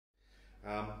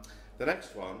The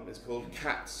next one is called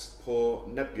Cat's Paw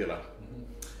Nebula,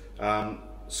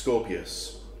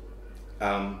 Scorpius.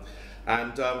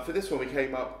 For this one we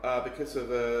came up because of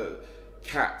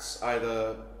cats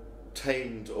either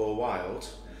tamed or wild.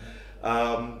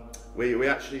 We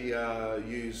actually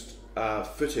used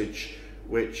footage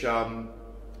which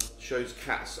shows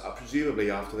cats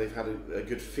presumably after they've had a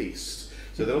good feast.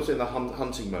 So they're not in the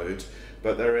hunting mode,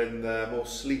 but they're in the more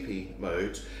sleepy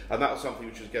mode, and that was something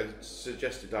which was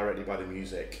suggested directly by the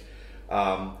music.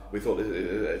 We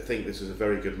think this is a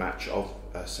very good match of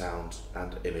sound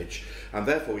and image, and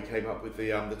therefore we came up with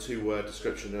the two-word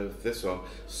description of this one: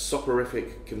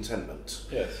 soporific contentment.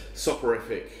 Yes.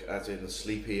 Soporific as in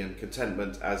sleepy, and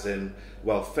contentment as in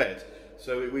well fed.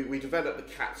 So we developed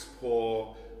the cat's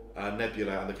paw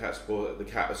nebula and the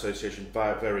cat association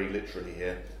very literally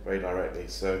here, very directly.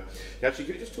 So actually,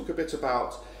 could you just talk a bit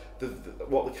about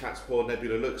what the cat's paw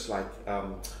nebula looks like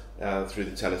through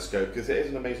the telescope, because it is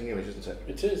an amazing image, isn't it?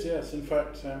 It is, yes. In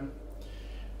fact,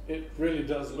 it really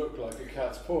does look like a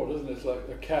cat's paw, doesn't it? It's like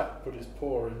a cat put his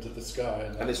paw into the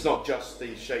sky, and it's not just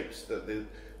the shapes that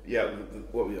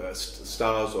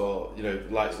stars or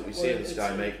lights that we see in the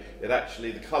sky make. It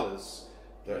actually, the colours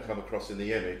that come across in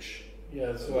the image.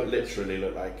 Yeah, so like literally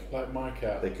look like my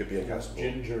cat. They could be a cat's paw.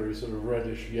 Gingery, sort of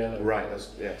reddish yellow. Right.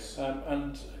 Yes.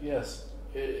 And yes,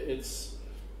 it's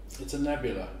a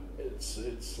nebula.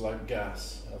 It's like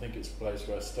gas. I think it's a place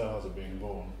where stars are being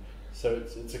born. So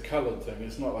it's a coloured thing.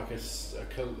 It's not like a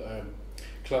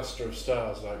cluster of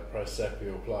stars like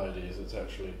Praesepe or Pleiades. It's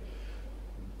actually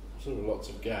sort of lots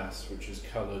of gas, which is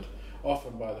coloured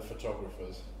often by the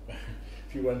photographers.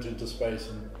 If you went into space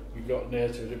and you got near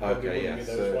to it, it probably wouldn't be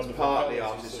those so wonderful it's partly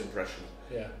colours artist's impression.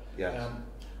 Yeah. Yes.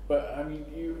 But I mean,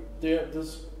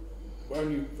 there's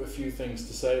only a few things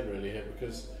to say really here,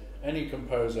 because any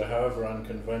composer, however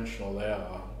unconventional they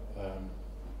are,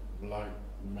 like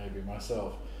maybe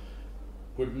myself,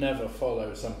 would never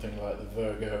follow something like the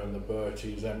Virgo and the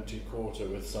Bertie's Empty Quarter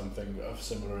with something of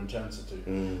similar intensity.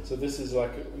 So this is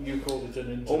like, you called it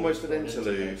an interlude. Almost an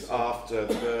interlude after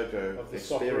the Virgo of the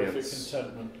experience. Soporific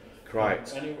contentment.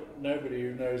 Right. Nobody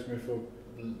who knows me for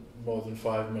more than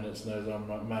 5 minutes knows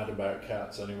I'm mad about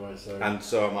cats anyway. And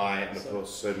so am I, and of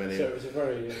course so many. So it was a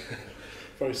very...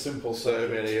 very simple. So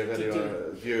many of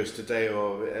anyone viewers today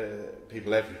or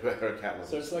people everywhere are cat lovers.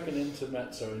 So it's like an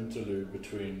intermezzo interlude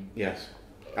between. Yes,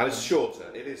 and it's shorter.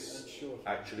 It is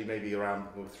actually maybe around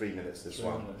 3 minutes. This 3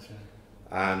 one, minutes,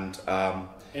 yeah. And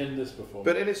in this performance,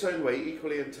 but in its own way,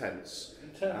 equally intense.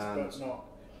 Intense, but not.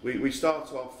 We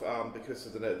start off because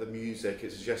of the music.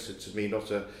 It suggested to me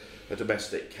not a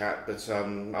domestic cat, but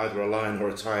either a lion or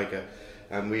a tiger.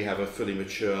 And we have a fully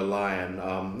mature lion,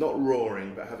 not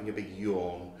roaring, but having a big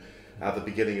yawn at the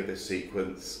beginning of this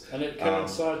sequence. And it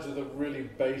coincides with a really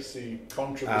bassy,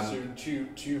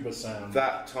 contrabassoon tuba sound.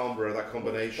 That timbre, that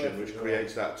combination, which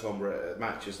creates that timbre,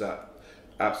 matches that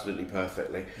absolutely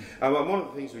perfectly. And one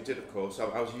of the things we did, of course,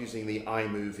 I was using the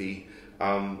iMovie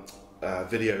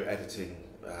video editing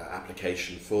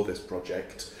application for this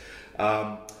project.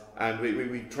 And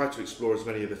we tried to explore as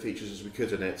many of the features as we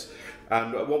could in it.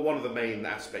 And one of the main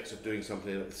aspects of doing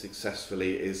something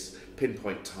successfully is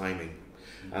pinpoint timing.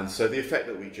 And so the effect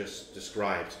that we just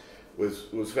described was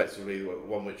effectively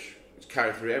one which was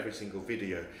carried through every single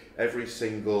video, every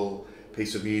single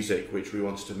piece of music which we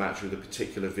wanted to match with a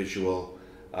particular visual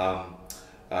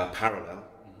parallel,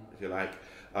 if you like,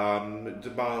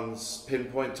 demands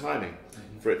pinpoint timing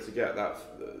for it to get that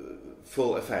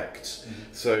full effect.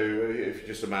 So if you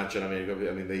just imagine,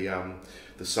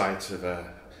 the sight of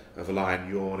a lion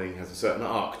yawning has a certain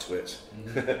arc to it,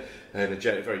 in a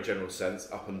very general sense,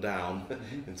 up and down,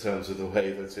 in terms of the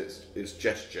way that its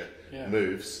gesture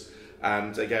moves.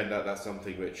 And again, that's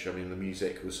something which the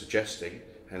music was suggesting,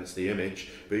 hence the image.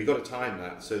 But you've got to time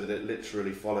that so that it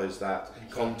literally follows that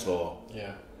contour.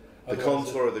 Yeah. The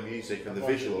contour of the music and the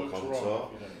visual contour.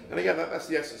 And again, that's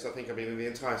the essence, I think, in the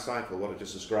entire cycle, what I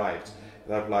just described,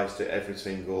 that applies to every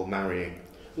single marrying.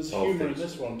 There's humour in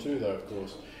this one too, though, of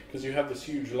course, because you have this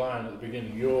huge lion at the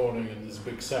beginning yawning and this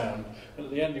big sound, and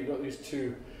at the end you've got these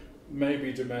two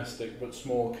maybe domestic but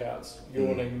small cats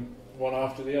yawning one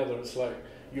after the other. It's like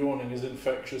yawning is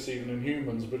infectious even in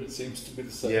humans, but it seems to be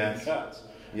the same in cats.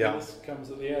 Yeah. And this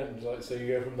comes at the end, like, so you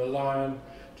go from the lion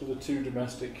to the two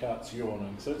domestic cats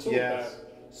yawning. So it's all about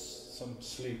some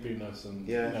sleepiness and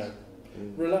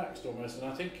relaxed almost. And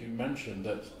I think you mentioned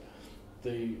that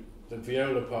the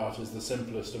viola part is the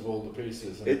simplest of all the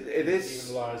pieces. And it is.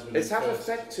 Even lies within it's as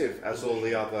effective as all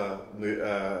the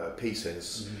other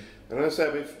pieces. And as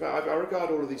I say, I regard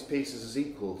all of these pieces as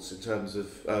equals in terms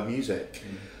of music.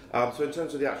 So in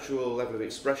terms of the actual level of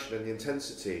expression and the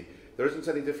intensity, there isn't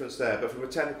any difference there. But from a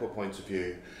technical point of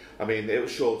view, I mean, it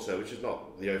was shorter, which is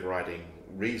not the overriding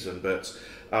reason, but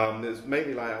it's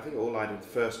mainly like, I think it all lied in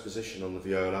first position on the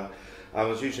viola. I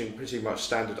was using pretty much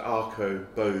standard arco,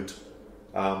 bowed,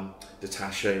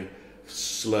 detache,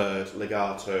 slurred,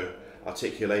 legato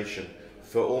articulation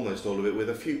for almost all of it, with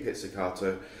a few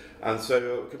pizzicato. And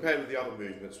so compared with the other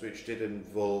movements, which did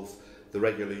involve the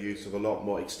regular use of a lot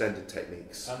more extended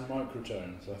techniques. And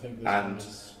microtones. I think this one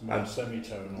is more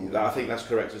semitonal. I think that's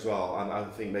correct as well. And I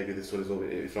think maybe this one is,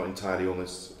 if not entirely,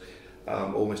 almost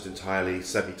entirely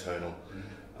semitonal.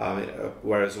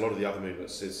 Whereas a lot of the other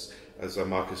movements is, as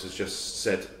Marcus has just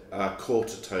said,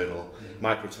 quarter-tonal,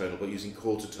 microtonal, but using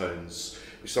quarter tones,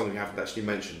 which is something we haven't actually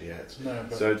mentioned yet. No,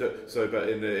 but but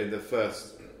in the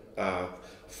first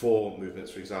 4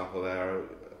 movements, for example, there are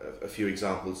a few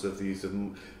examples of the use of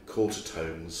quarter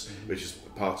tones, which is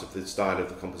part of the style of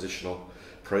the compositional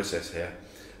process here.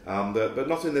 But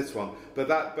not in this one. But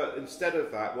instead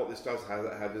of that, what this does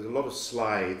have is a lot of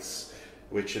slides,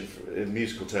 which in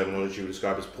musical terminology we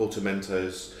describe as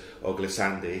portamentos or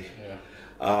glissandi.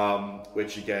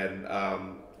 Which again,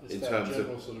 in terms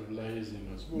of sort of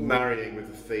laziness, marrying with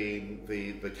the theme,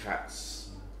 the cat's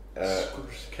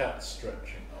cat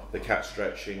stretching, the cat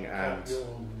stretching, and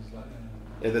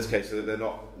in this case they're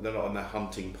not on the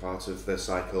hunting part of their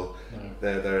cycle.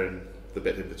 No. They're in the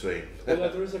bit in between. Well,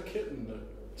 there is a kitten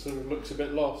that sort of looks a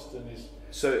bit lost in his.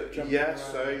 So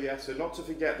not to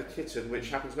forget the kitten,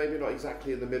 which happens maybe not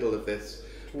exactly in the middle of this,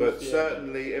 but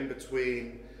certainly in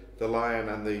between the lion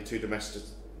and the 2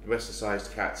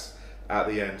 domesticised cats at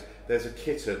the end. There's a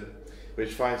kitten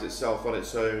which finds itself on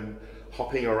its own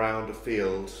hopping around a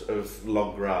field of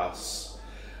long grass.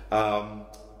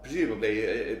 Presumably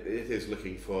it is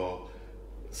looking for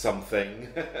something,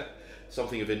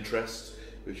 something of interest,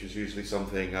 which is usually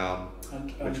something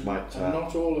which might... and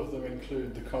not all of them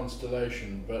include the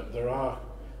constellation, but there are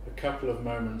a couple of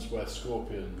moments where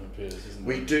Scorpion appears, isn't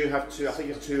there? We do have 2, I think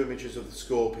it's 2 images of the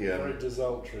Scorpion. Very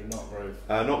desultory, not very...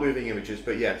 not moving images,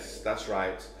 but yes, that's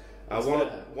right. One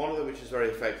of them which is very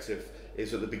effective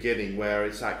is at the beginning, where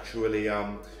it's actually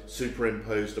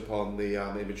superimposed upon the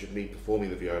image of me performing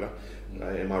the viola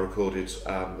in my recorded,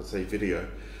 let's say, video.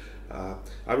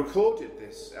 I recorded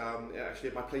this actually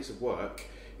at my place of work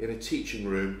in a teaching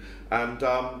room, and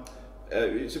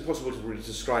it's impossible to really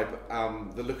describe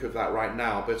the look of that right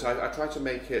now, but I try to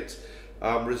make it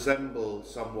resemble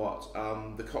somewhat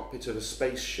the cockpit of a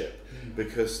spaceship,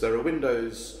 because there are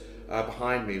windows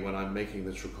behind me when I'm making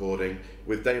this recording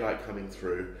with daylight coming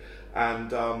through,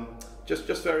 and just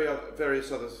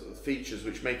various other features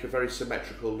which make a very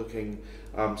symmetrical looking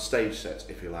stage set,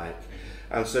 if you like.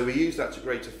 And so we use that to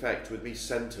great effect with me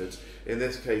centred, in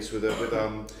this case with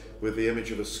the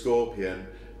image of a scorpion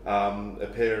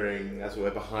appearing, as it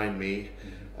were, behind me,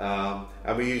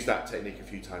 and we use that technique a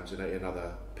few times in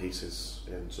other pieces.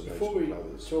 Before we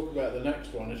talk about the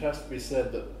next one, it has to be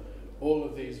said that all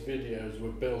of these videos were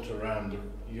built around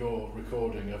your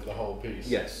recording of the whole piece.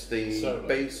 Yes, the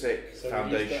basic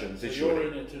foundation visually. So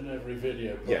you're in it in every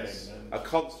video. Yes, a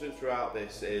constant throughout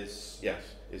this is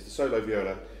the solo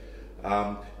viola.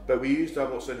 But we used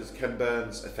what's known as Ken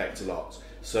Burns effect a lot.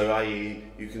 So, i.e.,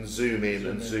 you can zoom in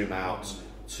and zoom out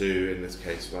to, in this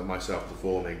case, myself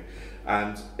performing,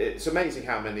 and it's amazing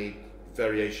how many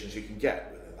variations you can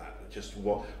get with that. Just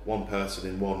one person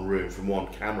in one room from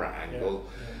one camera angle.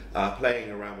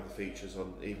 Playing around with the features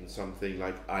on even something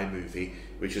like iMovie,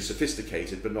 which is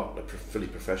sophisticated but not a fully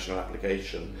professional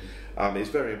application, is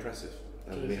very impressive.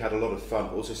 And we had a lot of fun,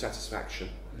 but also satisfaction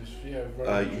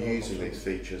using these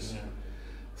features.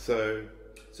 So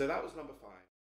that was number